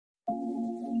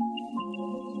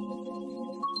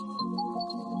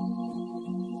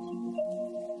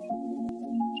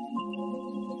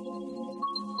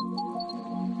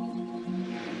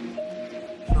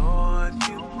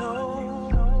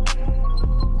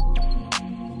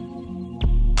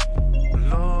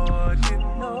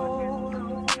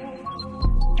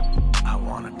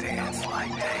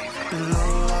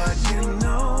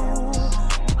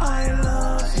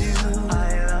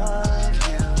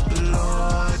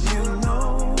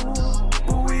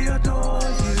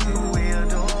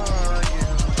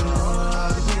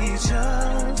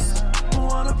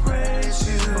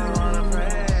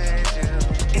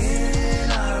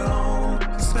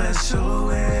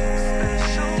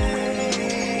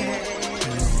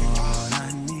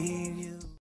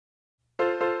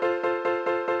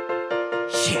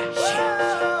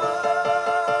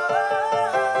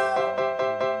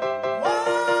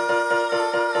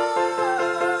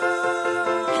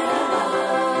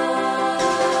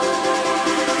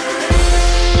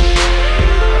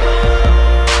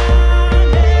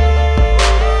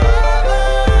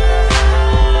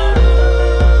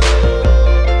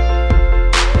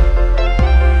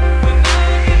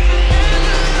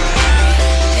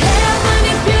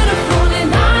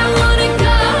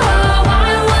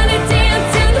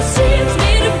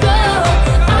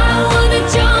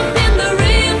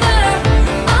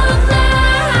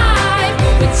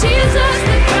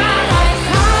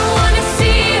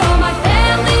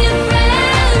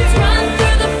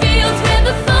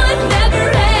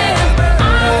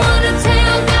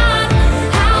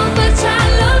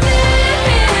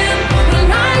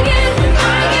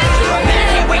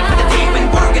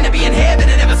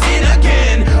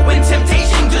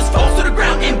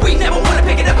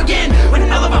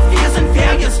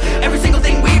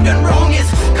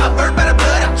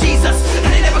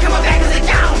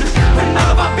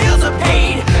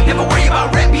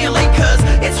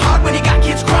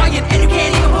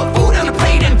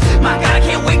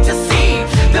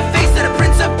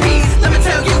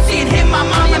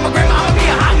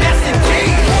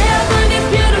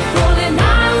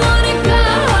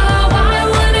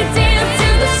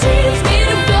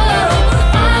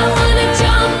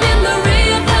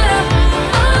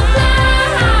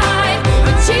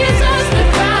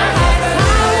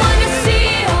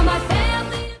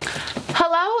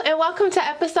Welcome to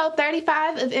episode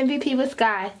 35 of MVP with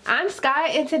Sky. I'm Sky,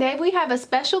 and today we have a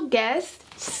special guest,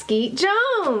 Skeet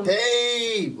Jones.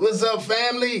 Hey, what's up,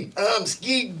 family? I'm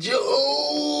Skeet Jones.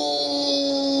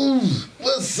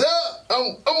 What's up?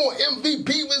 I'm on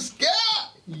MVP with Sky.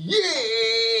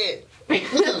 Yeah.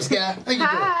 What's up, Sky? How you doing?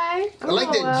 Hi. I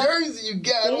like that jersey you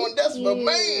got on. That's my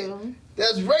man.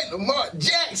 That's right, Lamar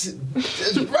Jackson.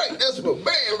 That's right. That's my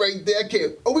man right there. I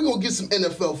can't. Oh, we gonna get some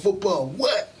NFL football.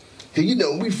 What? Cause you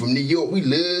know we from New York. We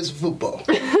love football.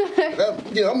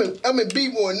 I'm in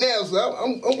B-More now, so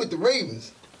I'm with the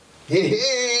Ravens.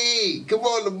 Hey, come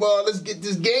on, Lamar. Let's get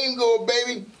this game going,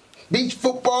 baby. Beach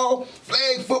football,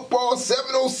 flag football,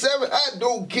 707. I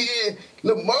don't care.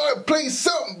 Lamar, play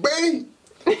something, baby.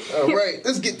 All right,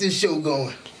 let's get this show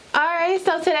going. All right,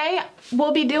 so today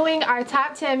we'll be doing our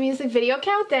top 10 music video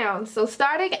countdown. So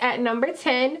starting at number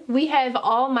 10, we have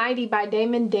Almighty by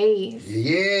Damon Daze.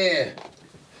 Yeah.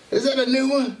 Is that a new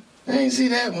one? I ain't see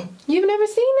that one. You've never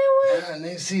seen that one? Nah, I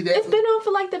didn't see that It's been on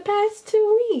for like the past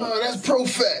 2 weeks. Oh, that's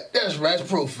Profect. That's right, that's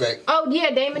Profect. Oh,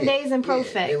 yeah, Damon Daze and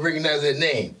Profect. Yeah, they recognize that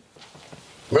name.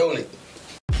 Roll it.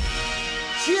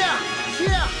 Yeah.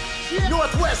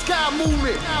 Northwest Sky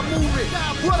Movement.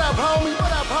 What up, homie?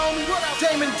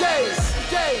 Damon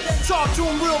Daze. Talk to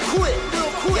him real quick.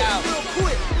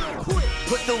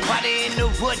 Put the water in the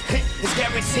wood, it's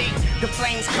guaranteed. The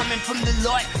flames coming from the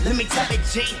Lord, let me tell it,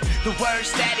 G. The word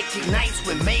static ignites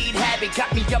when made habit.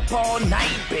 Got me up all night,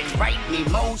 been writing me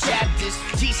more chapters.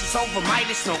 Jesus over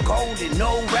Midas, no gold and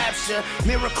no rapture.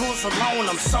 Miracles alone,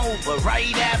 I'm sober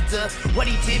right after. What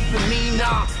he did for me,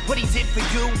 nah. What he did for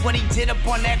you, what he did up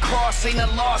on that cross. Ain't a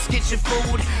loss, get your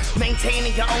food.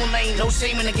 Maintaining your own lane, no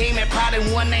shame in the game, and pride in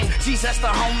one name. Jesus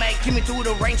the homemade, give me through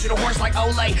the range of the horse like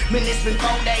Olay. Man, it's been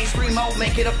 4 days, 3 more.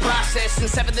 Make it a process, and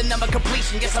 7 the number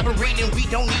completion. Yes, I've been reading, we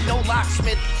don't need no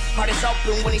locksmith. Heart is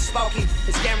open when he spoke it,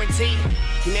 it's guaranteed.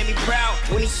 He made me proud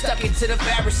when he stuck it to the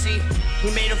Pharisee. He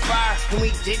made a fire when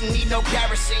we didn't need no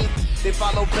kerosene. They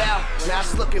follow Bell, now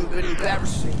it's looking but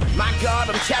embarrassing. My God,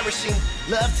 I'm cherishing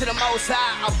love to the Most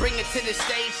High. I'll bring it to the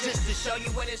stage just to show you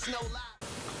when it's no lie.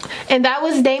 And that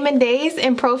was Damon Daze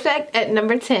and Profect at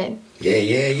number 10.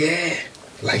 Yeah.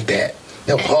 Like that.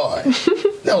 That was hard.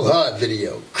 That was a hard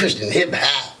video. Christian hip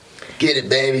hop. Get it,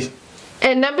 baby.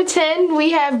 At number 10, we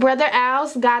have Brother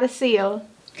Al's Got a Seal.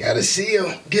 Got a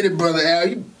seal. Get it, Brother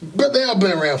Al. Brother Al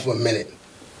been around for a minute.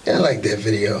 I like that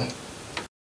video.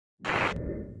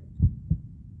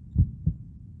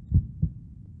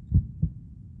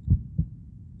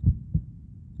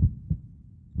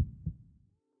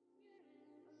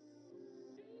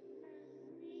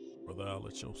 Brother Al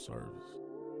at your service.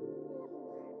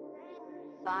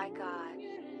 By God.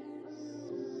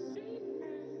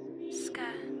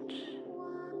 Sketch.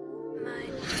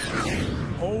 Mine.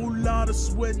 Whole lot of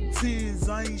sweat and tears,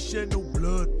 I ain't shed no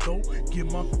blood though.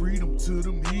 Give my freedom to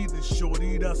them heathens,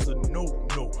 shorty, that's a no.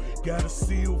 Got a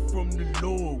seal from the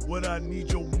Lord, what I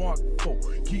need your mark for.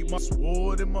 Keep my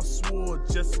sword in my sword,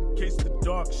 just in case the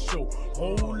dark show.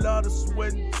 Whole lot of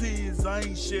sweat and tears, I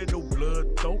ain't shed no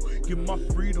blood though. Give my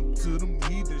freedom to them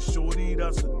heathens, shorty,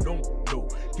 that's a no.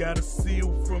 Got a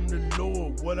seal from the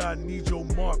Lord, what I need your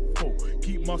mark for.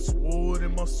 Keep my sword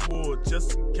in my sword,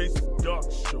 just in case the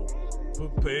dark show.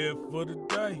 Prepared for the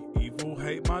day, evil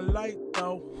hate my light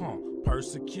though,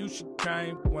 Persecution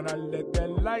came when I let that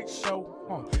light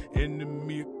show,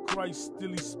 Enemy of Christ,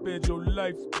 still he spared your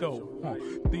life though,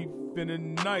 Thief in the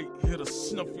night, here to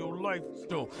snuff your life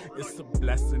though. It's a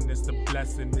blessing, it's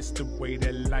the way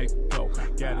that life go.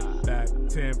 Got it back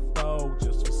tenfold,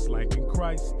 just for slanking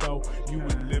Christ though. You a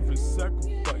living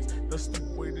sacrifice, that's the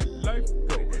way that life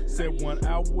go. Said 1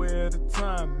 hour at a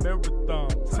time, marathon,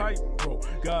 tight bro.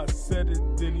 God said it,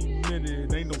 then he meant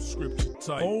it, ain't no scripture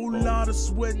type. Whole lot of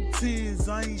sweat and tears,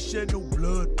 I ain't shed no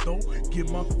blood though. Give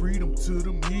my freedom to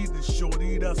them heathens,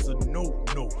 shorty, that's a no.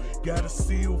 Got a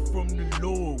seal from the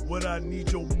Lord, what I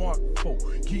need your mark for.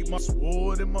 Keep my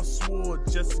sword in my sword,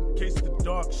 just in case the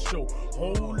dark show.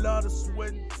 Whole lot of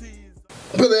sweat and tears.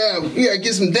 Brother Al, you gotta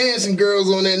get some dancing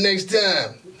girls on that next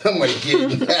time. I'm gonna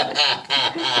get it.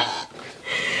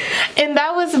 And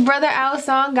that was Brother Al's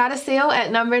song, Got a Seal,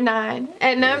 at number 9.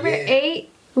 At number 8,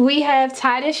 we have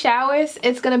Titus Showers,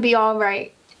 It's Gonna Be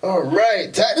Alright. All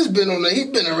right, Titus been on there. He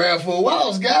been around for a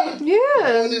while, Scott.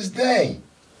 Yeah. On this thing.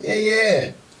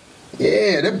 Yeah.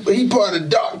 He part of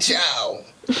Dark Child.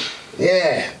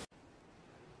 Yeah.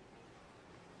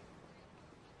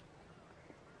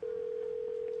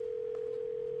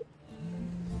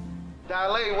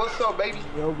 Dale, what's up, baby?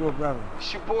 Yo, good brother.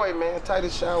 It's your boy, man,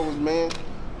 Titus Showers, man.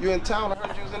 You in town? I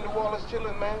heard you was in New Orleans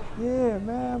chilling, man. Yeah,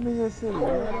 man, I'm in your city.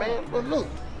 Cool, man. But look,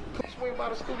 swing by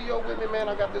the studio with me, man.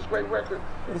 I got this great record.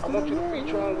 I want you to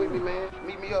feature on with me, man.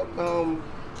 Meet me up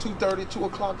 2:30, 2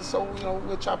 o'clock or so. You know,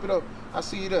 we'll chop it up. I'll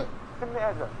see you there. Give me the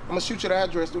address. I'm gonna shoot you the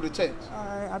address through the text. All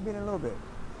right, I'll be in a little bit.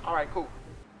 All right, cool.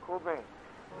 Cool, man.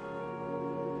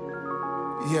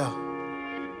 Yeah.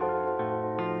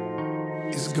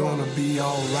 It's gonna be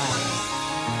alright.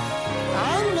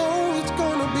 I know it's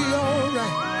gonna be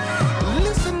alright.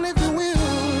 Listen if you will.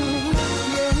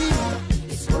 Yeah.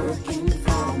 It's working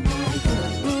for my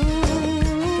good.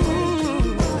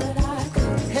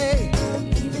 Hey.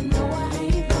 Even though I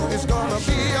ain't good. It's gonna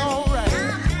be alright.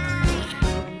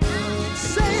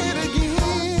 Say it again.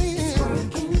 It's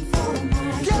working for my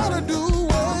good. Gotta do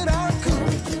what I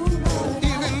could.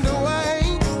 Even though I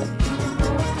ain't.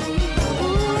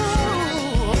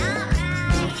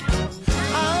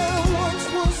 I once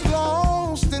was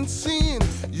lost in sin.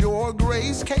 Your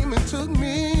grace came and took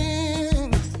me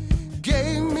in,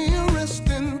 gave me a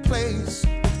resting place.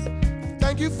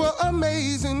 Thank you for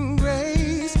amazing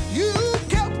grace. You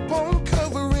kept on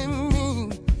covering me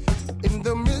in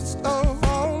the midst of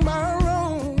all my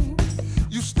wrong.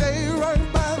 You stay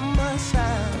right by my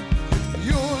side.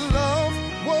 Your love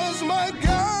was my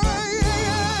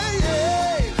guide.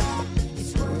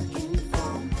 It's working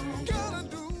for me. Gotta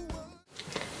do what.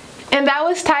 And that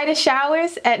was Titus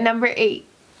Showers at number 8.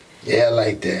 Yeah, I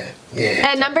like that.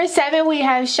 Yeah. At number 7, we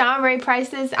have Shanrae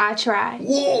Price's I Try.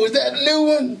 Whoa, is that a new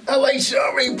one? I like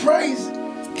Shanrae Price.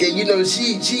 Yeah, you know,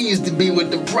 she used to be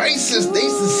with the Prices. They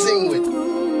used to sing with.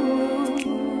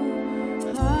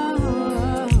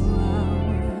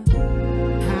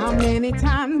 How many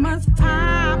times must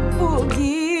I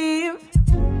forgive?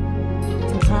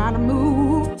 Try to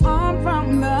move on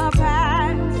from the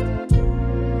past.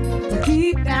 But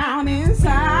deep down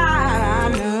inside,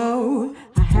 I know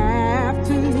I have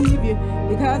to leave you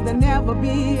because there'll never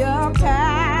be a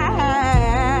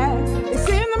past. It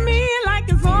seems to me like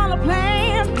it's all a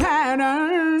planned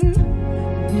pattern.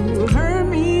 You hurt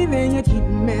me, then you keep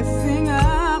messing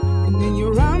up, and then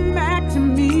you run back to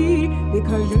me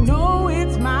because you know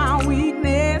it's my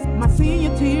weakness. My seeing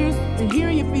your tears and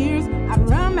hearing your fears, I'd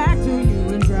run back to you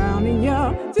and drown in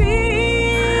your tears.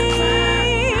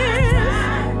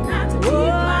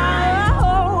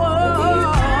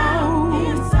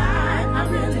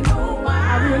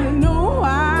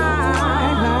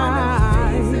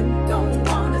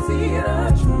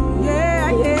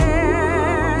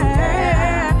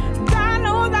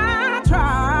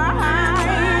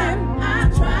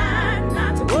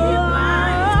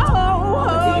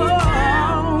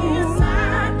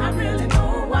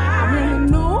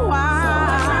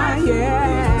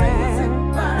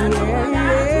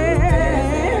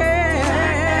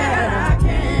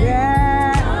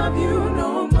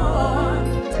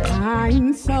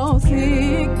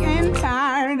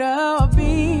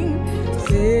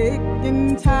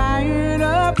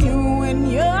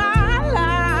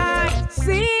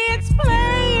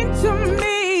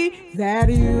 That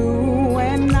you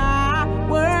and I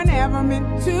were never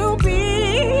meant to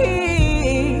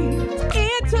be.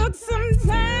 It took some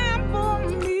time for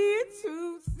me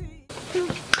to see.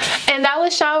 And that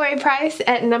was Shanrae Price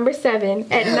at number 7.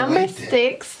 At number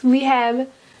 6, we have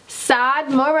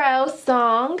SAAD MORRELL's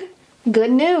song,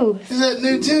 Good News. Is that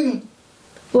new too?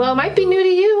 Well, it might be new to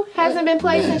you. Hasn't been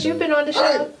played since you've been on the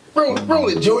show. All right, roll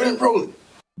it, Jordan, roll it.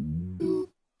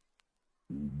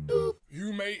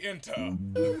 You may enter.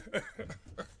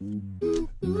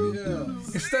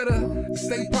 Instead of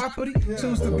state property,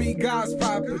 choose to be God's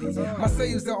property. My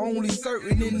save's the only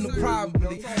certain in the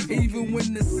probably. Even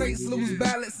when the saints lose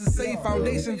balance, the safe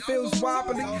foundation feels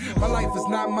wobbly. My life is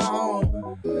not my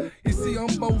own. You see,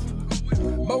 I'm both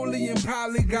boldly and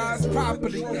proudly God's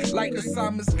property. Like the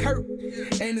psalmist Kirk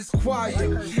and his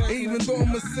choir. Even though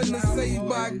I'm a sinner saved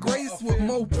by grace with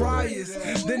more priors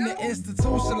than the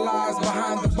institutionalized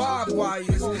behind the barbed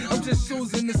wires. I'm just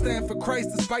choosing to stand for Christ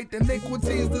despite the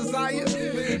iniquities desired.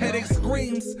 Headache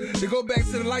screams to go back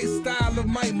to the lifestyle of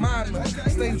my minor.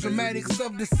 Stage dramatics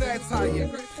of the satire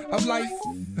of life.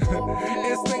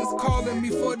 Instincts calling me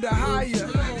for the higher.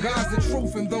 God's the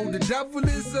truth, and though the devil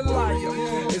is a liar,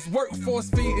 it's workforce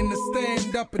feeding the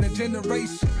stand up in a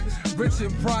generation. Rich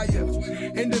and prior,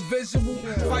 individual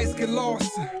fights get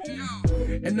lost,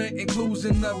 and the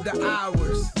inclusion of the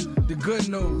hours. The good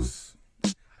news,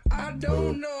 I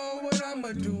don't know what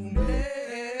I'ma do next.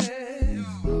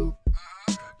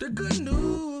 The good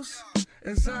news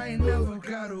is I ain't never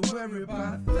gotta worry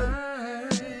about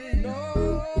things.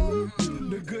 No,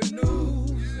 the good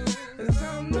news is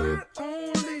I'm not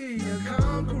only a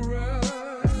conqueror.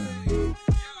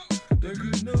 The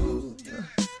good news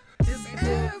is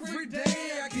every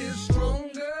day I get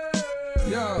stronger.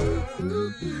 Yo.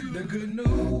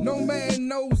 man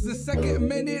knows the second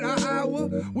minute or hour,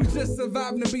 we just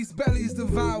surviving the beast's bellies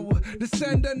devour.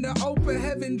 Descend under open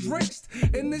heaven, drenched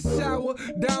in the shower,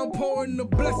 downpouring the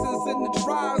blessings and the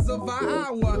trials of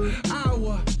our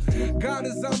hour. God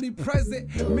is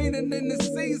omnipresent, meaning in the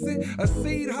season, a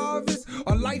seed harvest,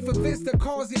 or life events that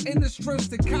cause your inner strength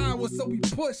to cower. So we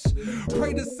push,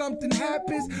 pray that something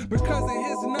happens, because in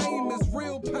his name is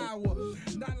real power.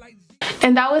 Not like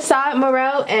and that was SAAD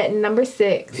MORRELL at number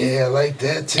 6. Yeah, I like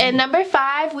that too. At number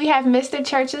 5, we have Mr.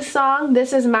 Church's song,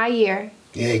 This Is My Year.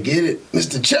 Yeah, get it?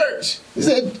 Mr. Church. Is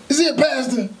he a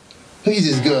pastor? He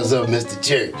just goes up Mr.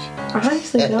 Church. I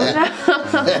honestly don't know.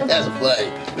 That's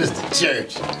funny. Mr.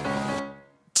 Church.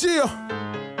 Chill.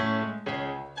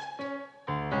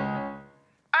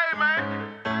 Hey, man.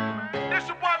 This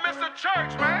your boy, Mr.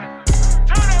 Church, man.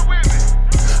 Turn up with me.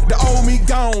 The old me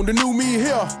gone, the new me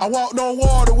here. I walked on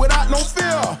water without no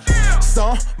fear.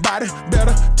 Somebody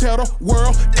better tell the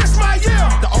world it's my year.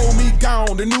 The old me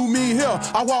gone, the new me here.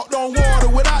 I walked on water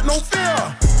without no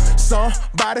fear.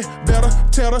 Somebody better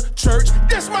tell the church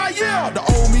it's my year. The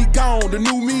old me gone, the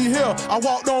new me here. I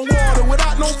walked on water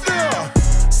without no fear.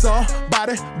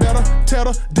 Somebody better tell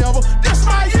the devil it's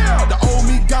my year. The old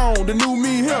me gone, the new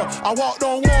me here. I walked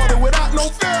on water without no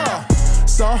fear.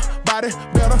 Somebody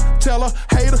better tell a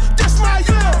hater this my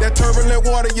year. That turbulent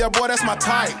water, yeah, boy, that's my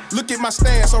type. Look at my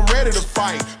stance, I'm ready to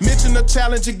fight. Mention the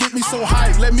challenge and get me so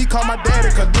hyped. Let me call my daddy,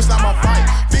 cause this not my fight.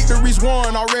 Victory's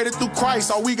won already through Christ.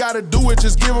 All we gotta do is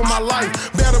just give him my life.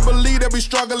 Better believe that we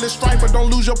struggle and strife, but don't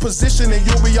lose your position and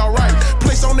you'll be alright.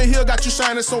 Place on the hill got you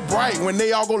shining so bright. When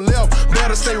they all go left,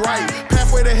 better stay right.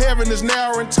 Pathway to heaven is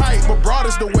narrow and tight, but broad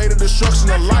is the way to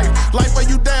destruction of life. Life are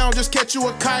you down, just catch you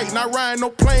a kite. Not riding no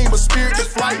plane, but spirit to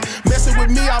flight. Messing with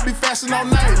me, I'll be fasting all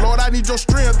night. Lord, I need your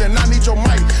strength and I need your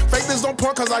might. Faith is on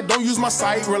point cause I don't use my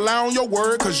sight. Rely on your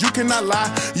word cause you cannot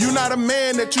lie. You not a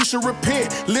man that you should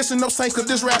repent. Listen, no saints, cause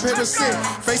this rap heaven sent.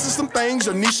 Facing some things,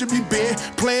 your knee should be bent.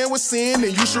 Playing with sin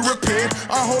and you should repent.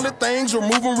 Unholy things,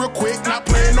 remove them real quick. Not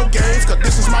playing no games cause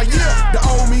this is my year. The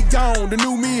old me gone, the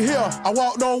new me here. I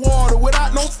walked on water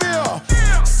without no fear.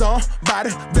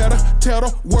 Somebody better tell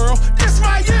the world it's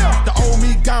my year. The old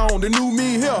me gone, the new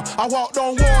me here. I walked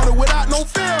on water without no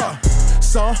fear.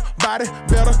 Somebody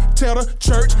better tell the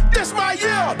church this my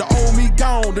year. The old me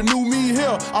gone, the new me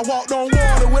here. I walked on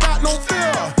water without no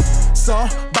fear.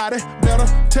 Somebody better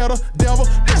tell the devil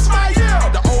this my year.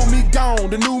 The old me gone,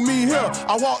 the new me here.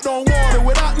 I walked on water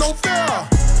without no fear.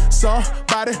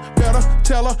 Somebody better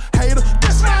tell a hater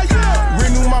this my year.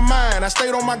 Renew my mind, I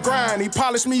stayed on my grind. He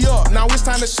polished me up, now it's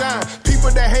time to shine.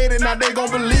 People that hate it, now they gon'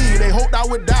 believe. They hoped I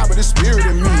would die, but it's spirit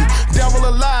in me. Devil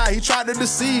a lie, he tried to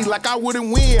deceive like I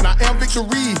wouldn't win. I am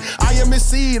victory, I am his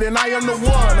seed and I am the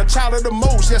one. A child of the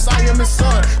most, yes I am his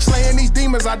son. Slaying these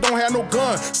demons, I don't have no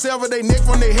gun. Sever their neck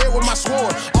from their head with my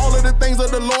sword. All of the things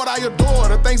of the Lord I adore.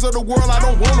 The things of the world I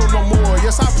don't want them no more.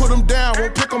 Yes I put them down,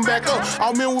 won't pick them back up.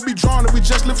 All men will be drawn if we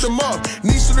just lift them up.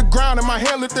 Knees to the ground and my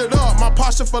hand lifted up. My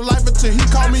posture for life until he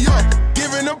called me up.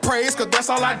 Giving him praise cause that's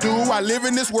all I do. I live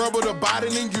in this world but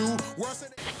abiding in you.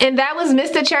 And that was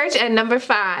Mr. Church at number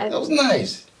 5. That was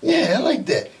nice. Yeah, I like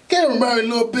that. Kind of reminded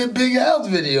me a little bit Big House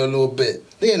video a little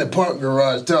bit. They in the park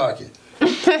garage talking.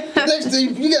 Next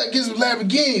thing, you gotta get some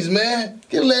Lamborghinis, man.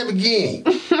 Get a Lamborghini.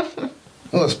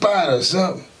 Or a Spider or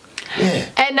something. Yeah.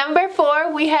 At number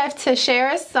 4, we have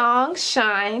Tesharah's song,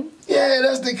 Shine. Yeah,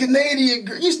 that's the Canadian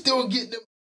girl. You still get them.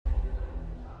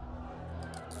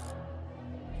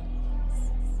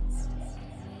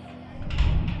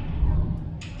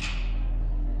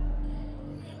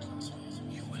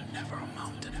 You will never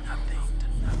amount to nothing.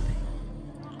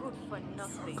 Good for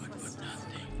nothing. Good for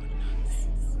nothing.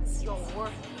 Your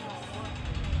worth.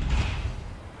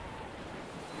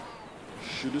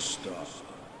 Should have stopped.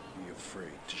 Be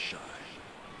afraid to shine.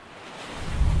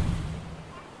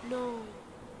 No.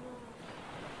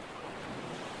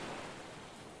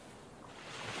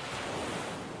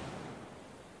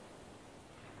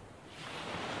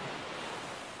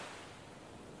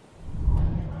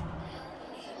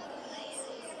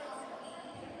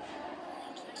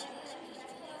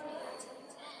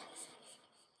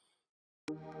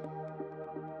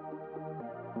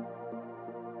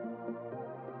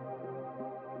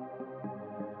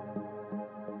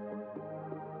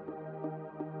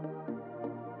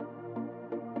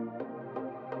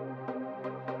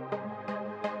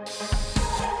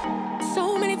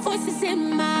 So many voices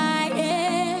in my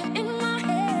head,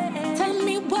 telling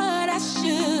me what I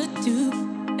should do.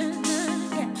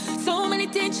 So many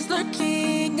dangers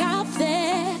lurking out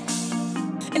there,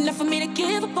 enough for me to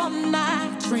give up on my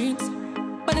dreams.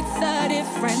 But it's a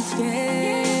different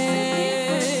game,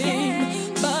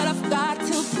 but I've got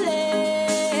to play.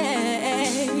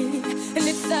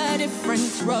 different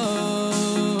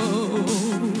road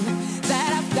that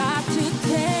I've got to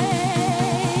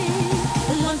take.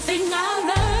 One thing I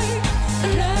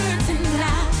learned in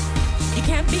life, you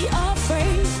can't be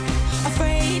afraid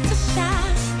to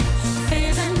shine.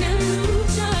 Fear's an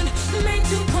illusion made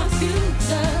to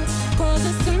confuse us, cause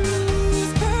us to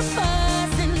lose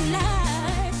purpose in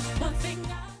life. One thing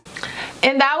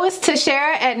And that was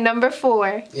Tesharah at number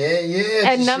 4. Yeah.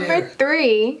 At number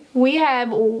 3, we have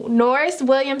Norris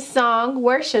Williams' song,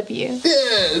 Worship You.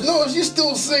 Yeah, Norris, you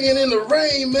still singing in the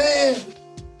rain, man.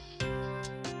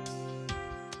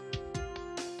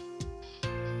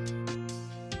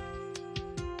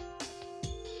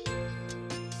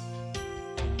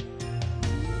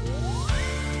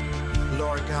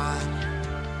 Lord God,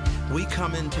 we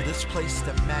come into this place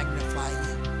to magnify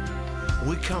you.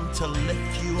 We come to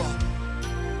lift you up.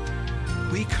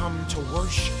 We come to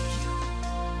worship you.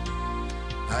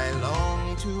 I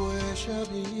long to worship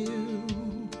you,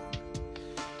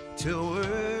 to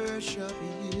worship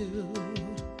you,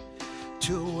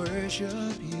 to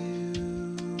worship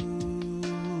you.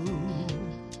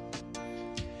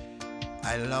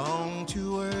 I long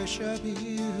to worship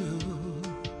you,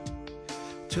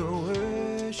 to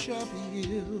worship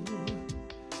you,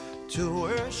 to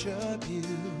worship you.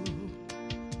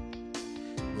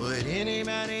 Would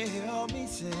anybody help me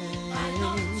sing? I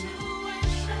long to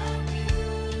worship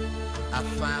you. I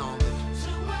found it.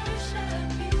 To worship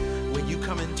you. When you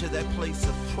come into that place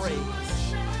of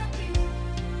praise,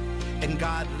 and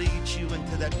God leads you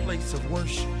into that place of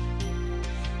worship,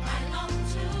 I long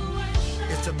to worship.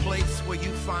 it's a place where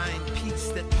you find peace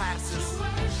that passes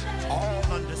all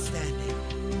understanding.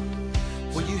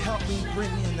 Will you help me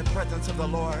bring in the presence of the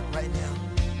Lord right now?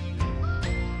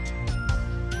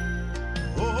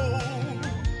 Oh,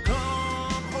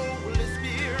 come, Holy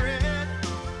Spirit,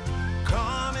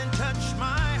 come and touch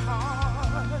my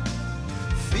heart.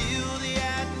 Feel the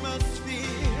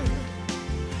atmosphere.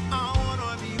 I want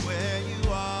to be where you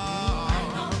are. I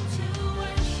long to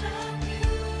worship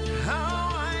you.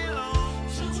 How I long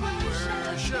to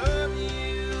worship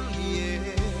you,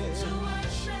 yeah. To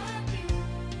worship you.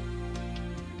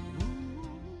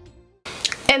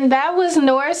 And that was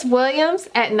Norris Williams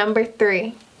at number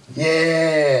 3.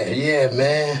 Yeah,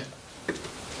 man.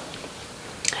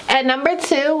 At number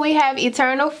 2, we have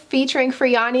Eturnal featuring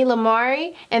Fre'yonni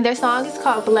La'Mari, and their song is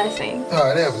called Blessing.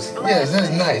 Oh, yes, that's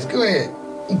nice. Go ahead.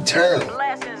 Eternal.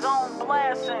 Blessings on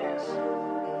blessings.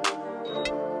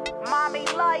 Mommy,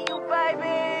 love you,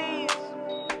 babies.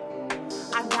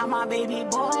 I got my baby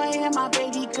boy and my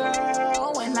baby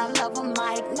girl, and I love them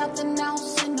like nothing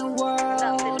else in the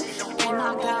world. And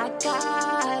I got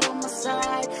God on my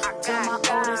side. Tell my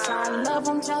oldest I love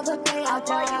him till the day I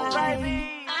die.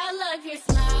 I love your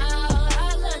smile,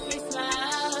 I love your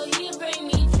smile. You bring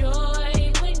me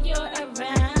joy when you're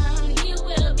around. You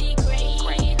will be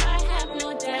great, I have no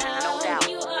doubt.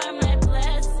 You are my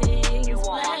blessing,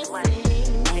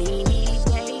 blessing. Rainy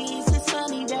days and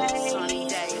sunny days.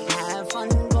 Have fun,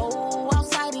 go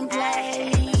outside and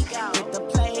play. Hit the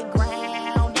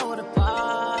playground or the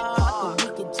park. We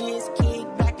could just kick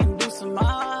back and do some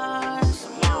art.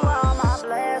 You are my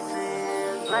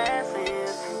blessings,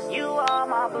 blessings. You are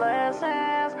my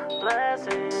blessings,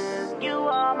 blessings. You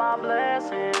are my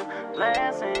blessings,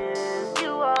 blessings.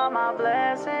 You are my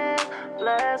blessings,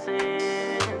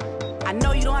 blessings. I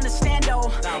know you don't understand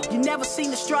though. You never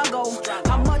seen the struggle.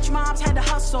 How much moms had to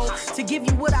hustle to give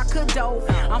you what I could do.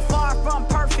 I'm far from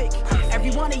perfect.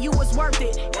 Every one of you was worth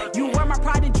it. You were my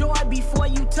pride and joy before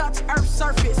you touched Earth's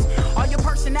surface. All your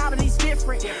personalities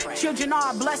different. Children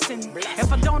are a blessing.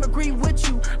 If I don't agree with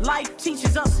you, life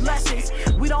teaches us lessons.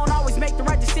 We don't always make the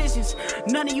right decisions.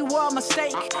 None of you were a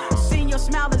mistake. Seeing your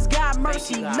smile is God's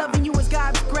mercy. Loving you is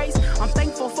God's grace. I'm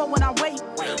thankful for when I wait.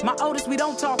 My oldest, we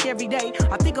don't talk every day.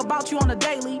 I think about you on a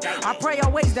daily. I pray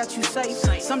always that you safe.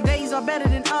 Some days are better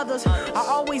than others. I'll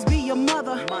always be your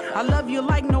mother. I love you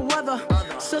like no other.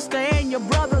 Sister and your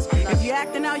brothers. If you're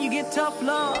acting out, you get tough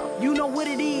love. You know what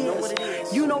it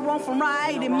is. You know wrong from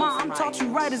right. And mom taught you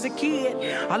right as a kid.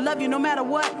 I love you no matter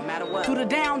what. Through the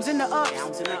downs and the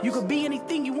ups. You could be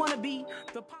anything you want to be.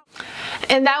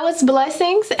 And that was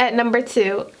Blessings at number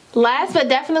 2. Last but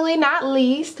definitely not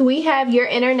least, we have your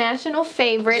international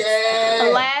favorites.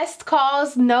 Yeah. Last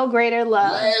Call's No Greater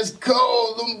Love. Last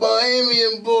Call, them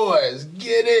Bahamian boys.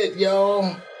 Get it,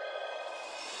 y'all.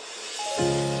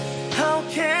 How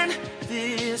can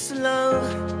this love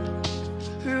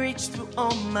reach through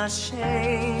all my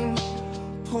shame?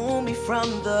 Pull me from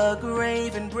the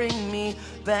grave and bring me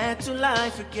back to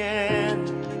life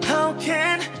again. How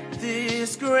can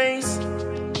this grace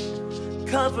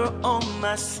cover all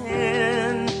my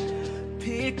sin?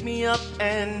 pick me up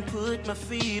and put my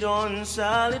feet on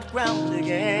solid ground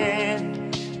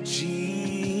again.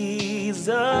 Jesus,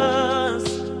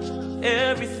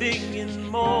 everything and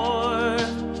more.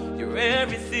 You're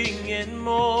everything and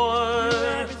more.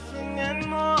 Everything and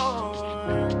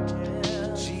more.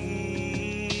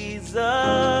 Jesus,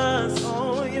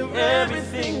 oh, you're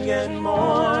everything and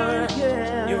more.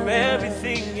 You're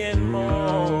everything and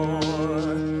more.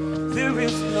 There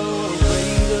is no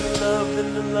greater love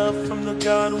than the love from the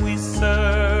God we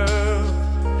serve.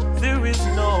 There is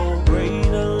no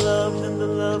greater love than the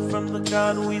love from the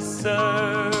God we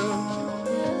serve.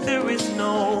 There is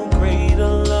no greater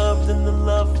love than the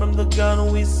love from the God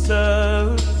we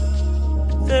serve.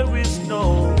 There is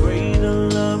no greater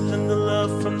love than the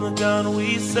love from the God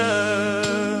we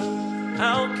serve.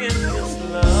 How can this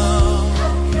love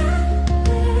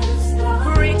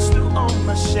reach through all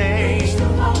my shame?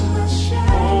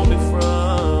 Pull me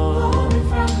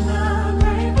from the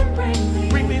grave and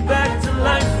bring me back to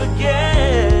life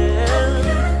again.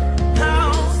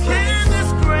 How can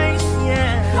this grace,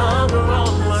 cover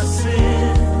all my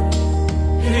sin?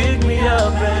 Pick me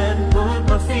up and put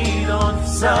my feet on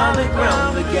solid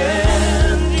ground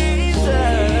again. Jesus,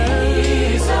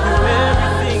 you're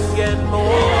everything and more.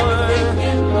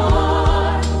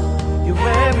 You're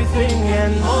everything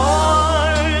and more.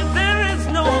 There is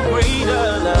no greater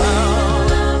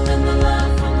love than the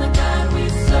love from the God we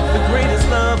serve. The greatest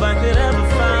love I could ever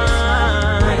find.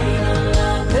 Hey,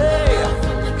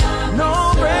 no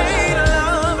greater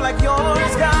love like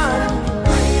yours, God.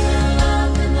 Greater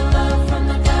love than the love from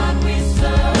the God we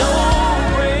serve. No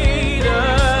greater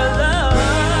love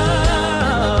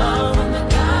from the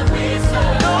God we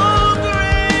serve. No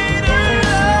greater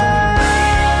love.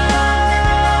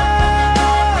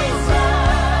 It's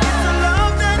a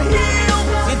love that heals.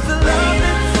 It's a love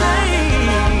that saves.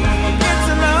 It's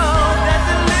a love that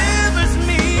delivers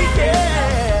me.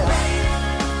 Yeah.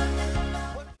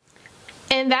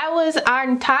 And that was our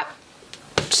top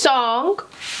song,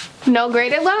 No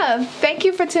Greater Love. Thank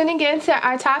you for tuning in to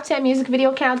our top 10 music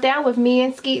video countdown with me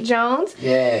and Skeet Jones.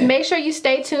 Yeah. Make sure you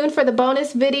stay tuned for the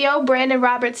bonus video, Brandon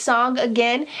Roberts' song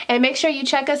again. And make sure you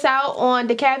check us out on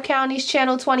DeKalb County's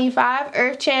Channel 25,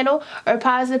 Earth Channel, or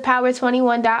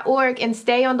PositivePower21.org. And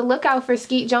stay on the lookout for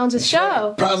Skeet Jones'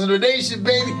 show. Positive Nation,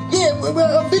 baby. Yeah,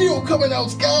 a video coming out,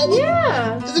 Sky.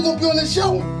 Yeah. Is it gonna be on the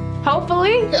show?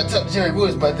 Hopefully. Gotta talk to Jerry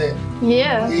Woods about that.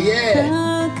 Yeah. Yeah.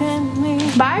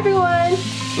 Bye, everyone.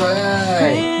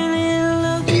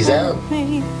 Bye. Peace out.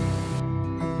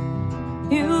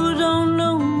 You don't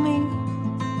know me,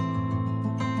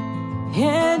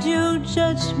 yet you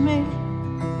judge me.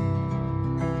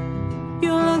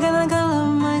 You look at the color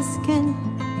of my skin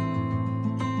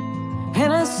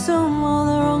and assume all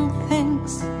the wrong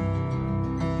things.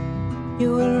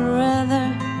 You would rather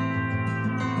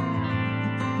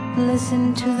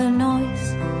listen to the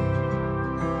noise.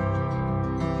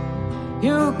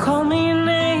 You call me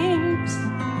names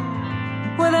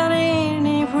without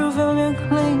any proof of your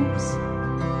claims.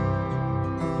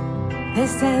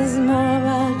 This says more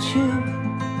about you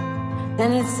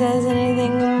than it says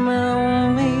anything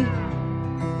about me.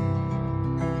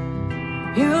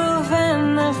 You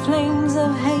fan the flames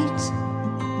of hate,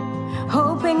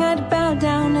 hoping I'd bow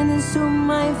down and assume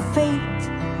my fate.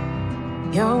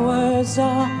 Your words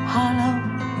are hollow.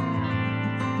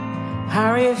 I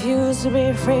refuse to be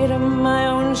afraid of my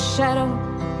own shadow.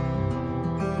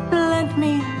 Let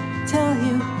me tell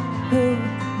you who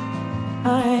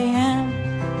I am.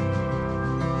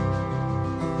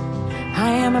 I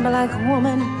am a black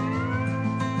woman,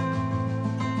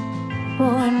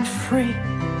 born free.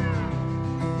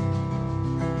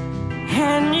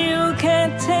 And you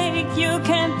can't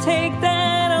take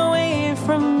that away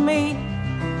from me.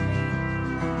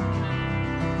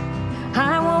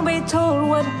 I won't be told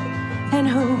what and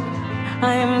who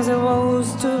I am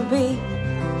supposed to be.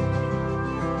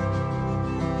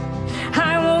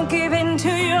 I won't give in to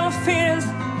your fears,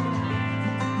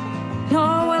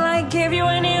 nor will I give you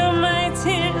any of my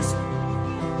tears.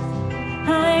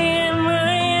 I am,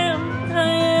 I am,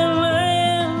 I am, I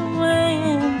am, I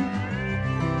am.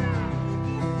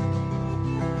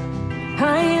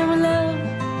 I am love.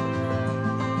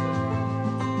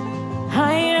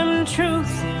 I am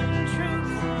truth.